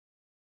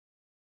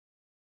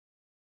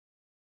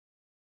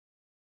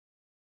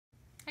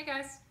Hi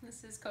guys,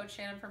 this is Coach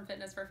Shannon from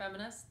Fitness for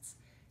Feminists.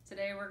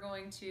 Today we're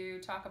going to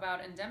talk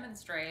about and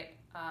demonstrate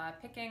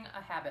picking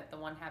a habit, the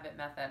one habit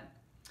method.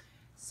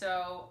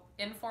 So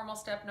informal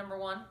step number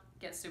one,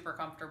 get super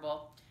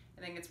comfortable.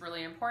 I think it's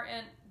really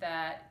important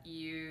that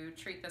you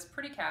treat this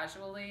pretty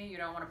casually. You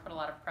don't want to put a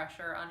lot of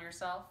pressure on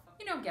yourself.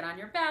 You know, get on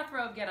your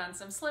bathrobe, get on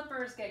some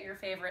slippers, get your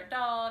favorite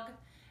dog,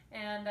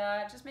 and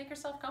just make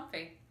yourself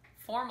comfy.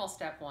 Formal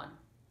step one,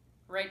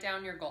 write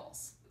down your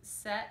goals.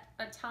 Set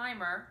a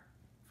timer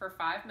for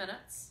 5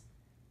 minutes,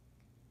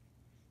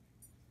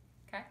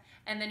 okay?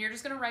 And then you're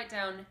just gonna write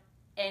down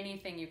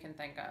anything you can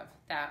think of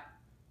that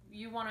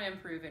you wanna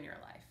improve in your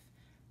life.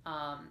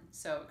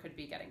 So it could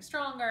be getting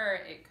stronger,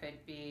 it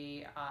could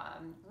be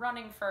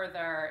running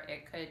further,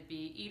 it could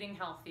be eating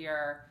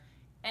healthier,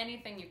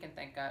 anything you can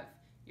think of,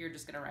 you're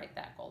just gonna write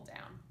that goal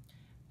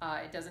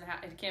down.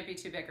 It can't be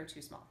too big or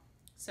too small.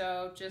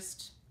 So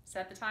just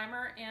set the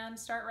timer and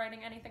start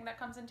writing anything that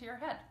comes into your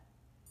head.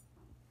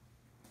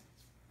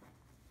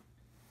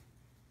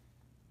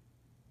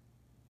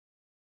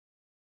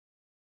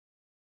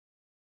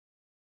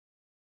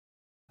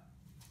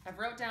 I've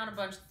wrote down a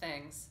bunch of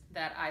things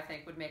that I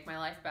think would make my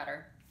life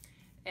better.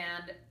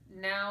 And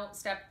now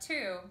step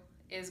two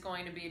is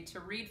going to be to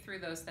read through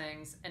those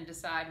things and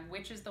decide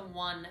which is the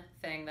one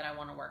thing that I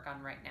want to work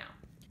on right now.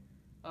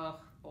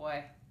 Oh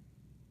boy,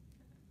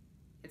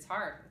 it's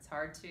hard. It's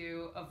hard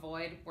to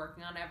avoid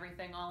working on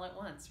everything all at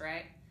once,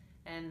 right?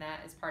 And that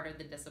is part of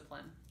the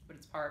discipline, but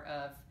it's part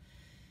of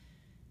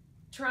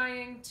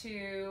trying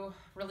to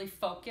really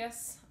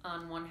focus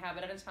on one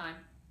habit at a time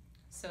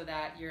so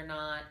that you're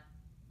not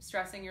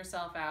stressing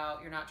yourself out,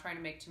 you're not trying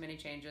to make too many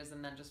changes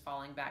and then just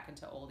falling back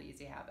into old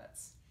easy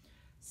habits.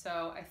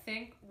 So I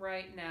think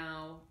right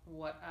now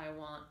what I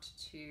want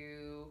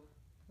to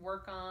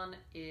work on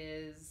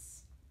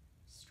is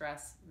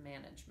stress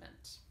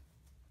management.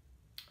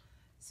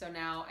 So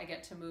now I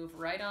get to move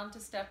right on to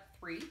step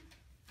 3,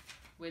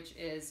 which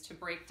is to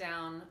break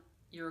down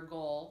your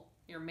goal,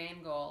 your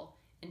main goal,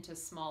 into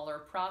smaller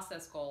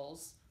process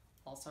goals,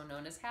 also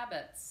known as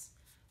habits.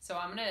 So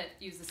I'm gonna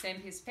use the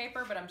same piece of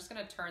paper, but I'm just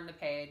gonna turn the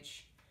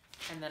page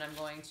and then I'm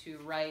going to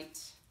write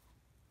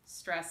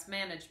stress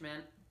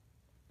management,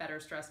 better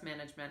stress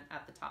management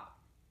at the top.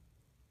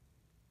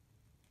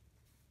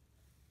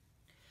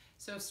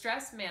 So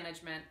stress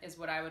management is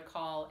what I would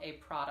call a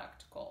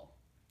product goal.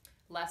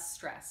 Less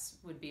stress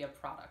would be a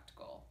product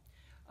goal.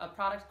 A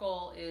product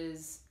goal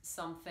is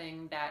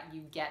something that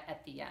you get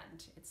at the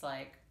end. It's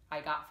like,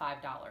 I got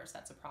 $5,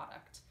 that's a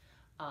product.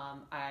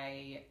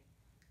 I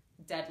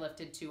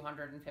deadlifted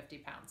 250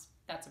 pounds.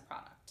 That's a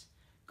product.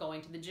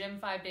 Going to the gym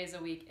 5 days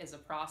a week is a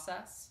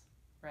process,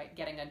 right?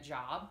 Getting a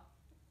job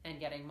and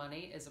getting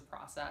money is a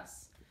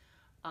process.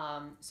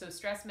 So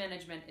stress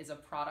management is a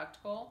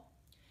product goal.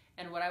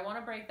 And what I want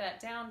to break that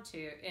down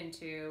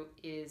into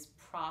is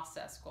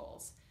process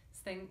goals.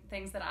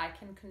 Things that I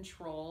can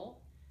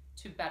control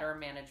to better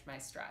manage my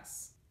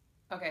stress.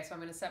 Okay, so I'm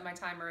going to set my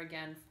timer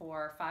again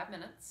for 5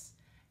 minutes.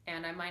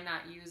 And I might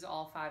not use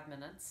all 5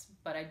 minutes,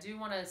 but I do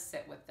want to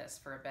sit with this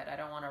for a bit. I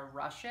don't want to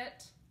rush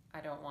it. I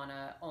don't want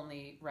to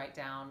only write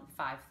down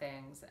 5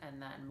 things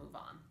and then move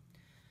on.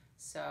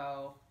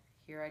 So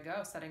here I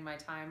go, setting my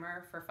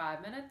timer for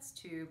 5 minutes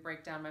to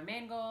break down my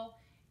main goal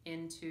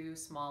into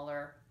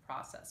smaller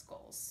process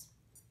goals.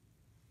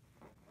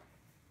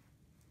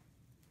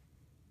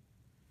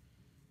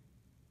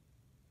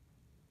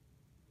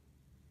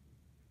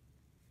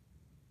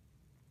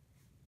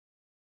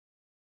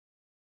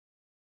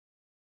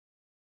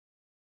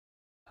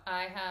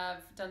 I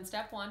have done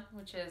step 1,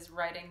 which is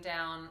writing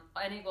down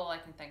any goal I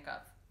can think of.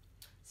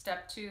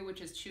 Step 2,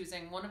 which is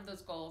choosing one of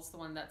those goals, the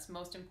one that's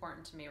most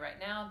important to me right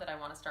now that I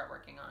want to start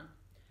working on.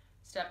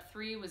 Step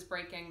 3 was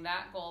breaking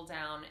that goal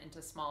down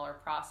into smaller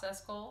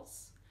process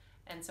goals.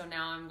 And so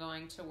now I'm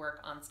going to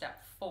work on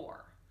step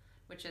 4,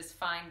 which is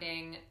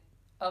finding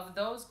of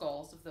those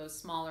goals, of those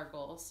smaller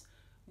goals,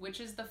 which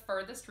is the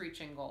furthest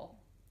reaching goal,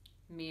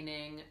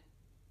 meaning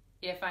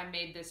if I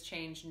made this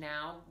change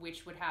now,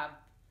 which would have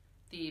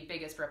the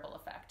biggest ripple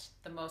effect,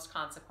 the most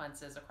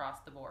consequences across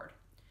the board,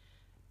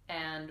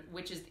 and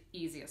which is the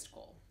easiest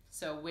goal.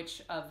 So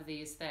which of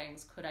these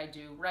things could I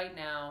do right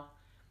now?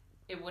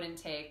 It wouldn't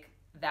take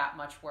that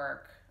much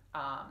work.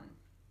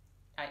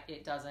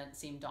 It doesn't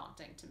seem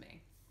daunting to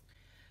me.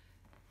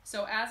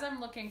 So as I'm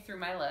looking through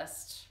my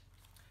list,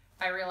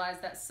 I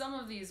realize that some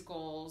of these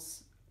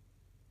goals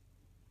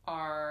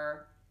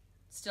are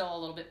still a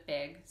little bit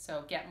big.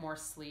 So get more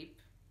sleep.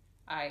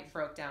 I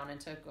broke down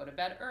into go to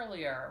bed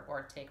earlier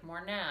or take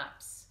more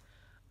naps.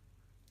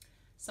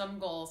 Some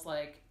goals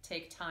like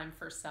take time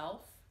for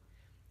self,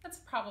 that's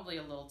probably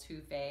a little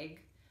too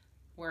vague.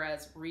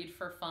 Whereas read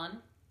for fun,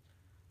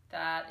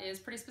 that is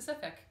pretty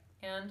specific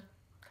and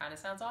kind of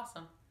sounds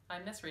awesome. I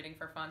miss reading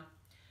for fun.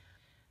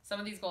 Some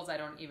of these goals I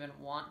don't even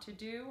want to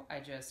do. I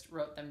just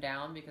wrote them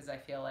down because I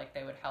feel like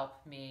they would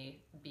help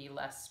me be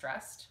less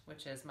stressed,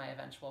 which is my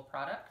eventual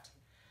product.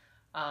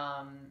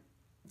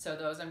 So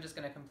those I'm just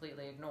going to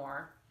completely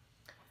ignore.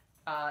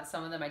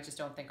 Some of them I just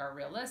don't think are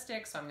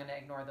realistic, so I'm going to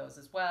ignore those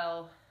as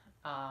well.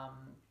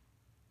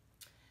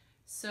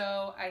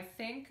 So I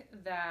think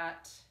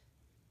that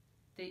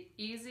the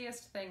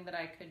easiest thing that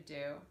I could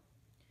do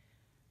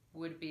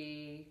would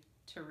be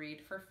to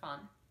read for fun.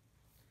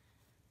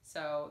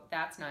 So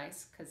that's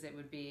nice because it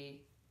would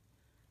be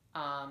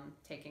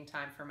taking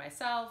time for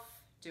myself,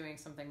 doing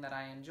something that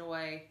I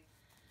enjoy,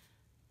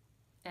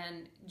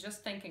 and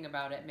just thinking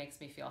about it makes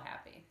me feel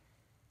happy.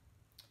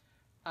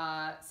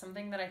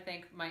 Something that I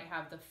think might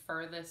have the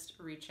furthest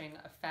reaching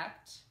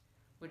effect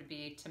would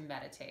be to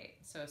meditate.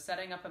 So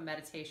setting up a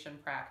meditation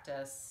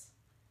practice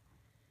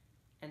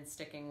and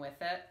sticking with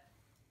it.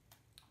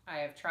 I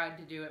have tried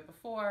to do it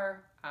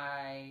before.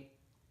 I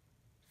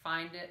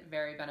find it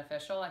very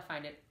beneficial. I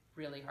find it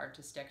really hard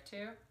to stick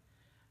to.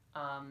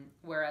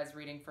 Whereas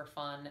reading for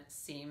fun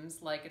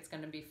seems like it's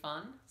going to be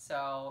fun,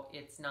 so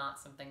it's not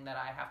something that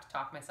I have to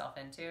talk myself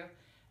into.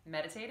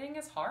 Meditating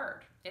is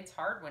hard. It's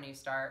hard when you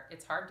start.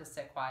 It's hard to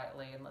sit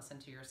quietly and listen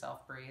to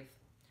yourself breathe.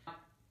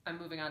 I'm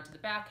moving on to the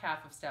back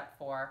half of step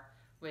 4,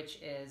 which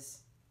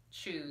is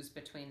choose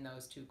between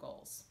those two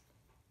goals.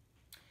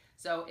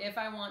 So if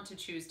I want to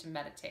choose to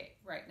meditate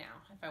right now,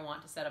 if I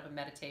want to set up a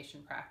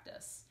meditation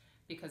practice,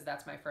 because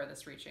that's my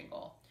furthest reaching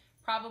goal,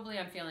 probably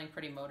I'm feeling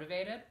pretty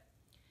motivated.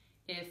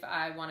 If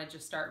I want to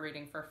just start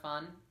reading for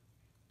fun,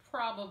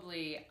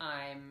 probably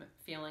I'm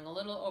feeling a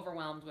little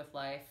overwhelmed with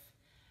life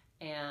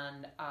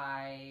and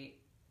I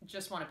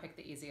just want to pick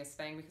the easiest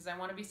thing because I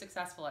want to be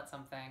successful at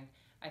something.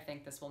 I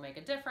think this will make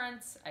a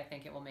difference. I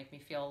think it will make me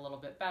feel a little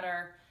bit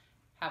better,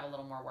 have a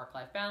little more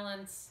work-life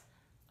balance.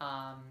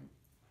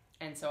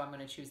 And so I'm going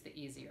to choose the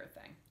easier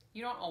thing.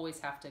 You don't always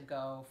have to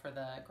go for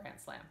the Grand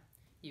Slam.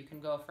 You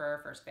can go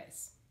for first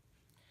base.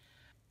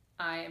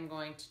 I am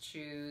going to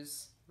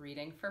choose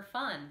reading for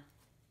fun.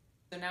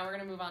 So now we're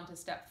going to move on to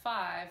step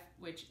 5,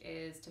 which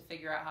is to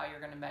figure out how you're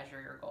going to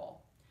measure your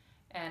goal.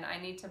 And I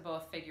need to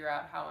both figure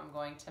out how I'm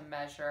going to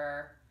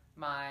measure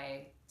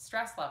my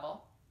stress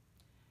level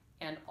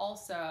and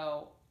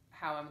also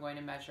how I'm going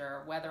to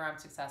measure whether I'm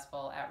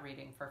successful at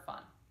reading for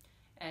fun.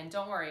 And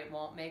don't worry, it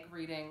won't make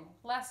reading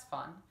less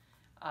fun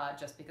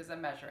just because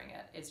I'm measuring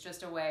it. It's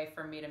just a way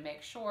for me to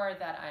make sure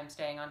that I'm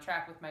staying on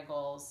track with my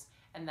goals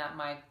and that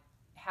my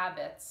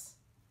habits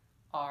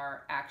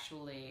are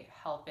actually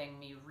helping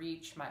me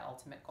reach my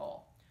ultimate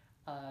goal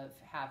of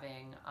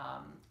having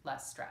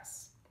less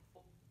stress.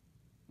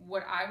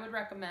 What I would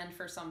recommend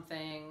for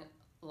something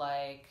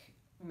like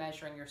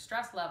measuring your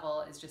stress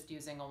level is just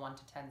using a 1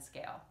 to 10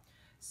 scale.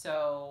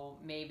 So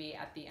maybe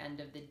at the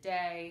end of the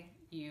day,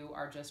 you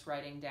are just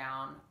writing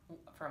down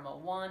from a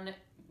 1,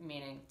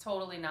 meaning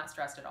totally not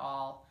stressed at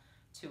all,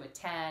 to a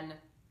 10,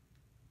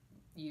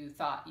 you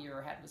thought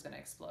your head was going to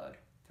explode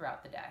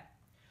throughout the day.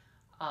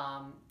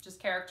 Just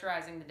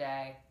characterizing the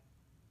day,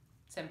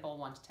 simple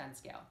 1 to 10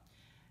 scale.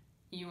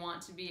 You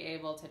want to be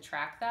able to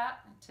track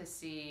that to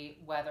see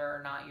whether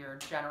or not your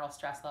general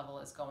stress level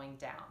is going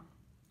down.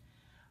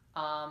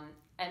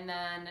 And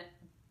then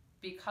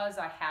because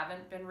I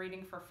haven't been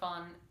reading for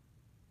fun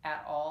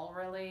at all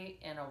really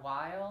in a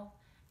while,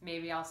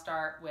 maybe I'll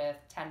start with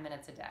 10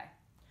 minutes a day.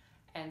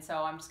 And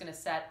so I'm just going to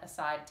set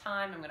aside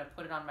time. I'm going to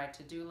put it on my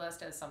to-do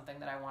list as something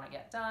that I want to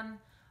get done.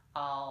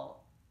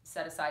 I'll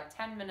set aside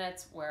 10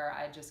 minutes where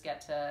I just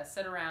get to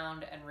sit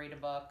around and read a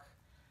book.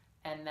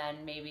 And then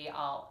maybe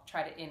I'll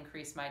try to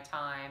increase my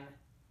time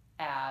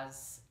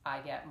as I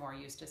get more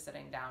used to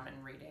sitting down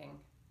and reading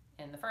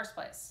in the first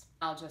place.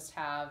 I'll just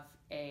have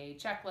a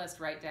checklist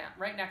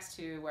right next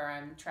to where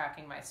I'm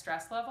tracking my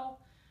stress level.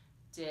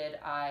 Did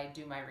I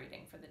do my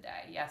reading for the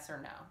day? Yes or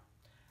no?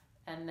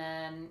 And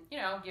then,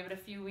 give it a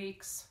few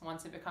weeks.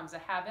 Once it becomes a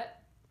habit,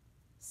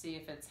 see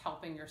if it's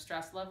helping your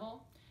stress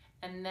level.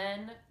 And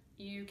then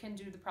you can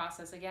do the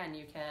process again.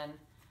 You can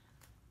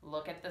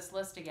look at this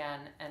list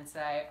again and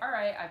say, all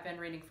right, I've been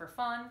reading for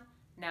fun.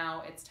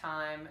 Now it's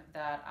time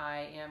that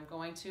I am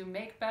going to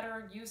make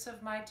better use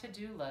of my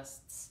to-do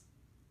lists.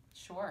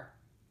 Sure.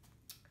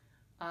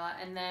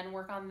 And then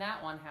work on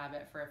that one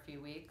habit for a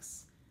few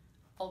weeks.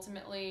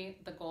 Ultimately,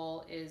 the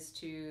goal is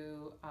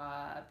to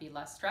be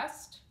less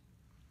stressed.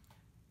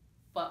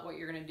 But what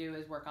you're going to do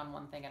is work on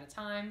one thing at a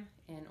time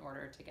in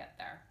order to get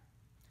there.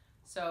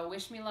 So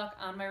wish me luck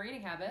on my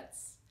reading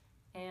habits,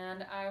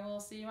 and I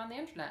will see you on the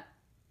internet.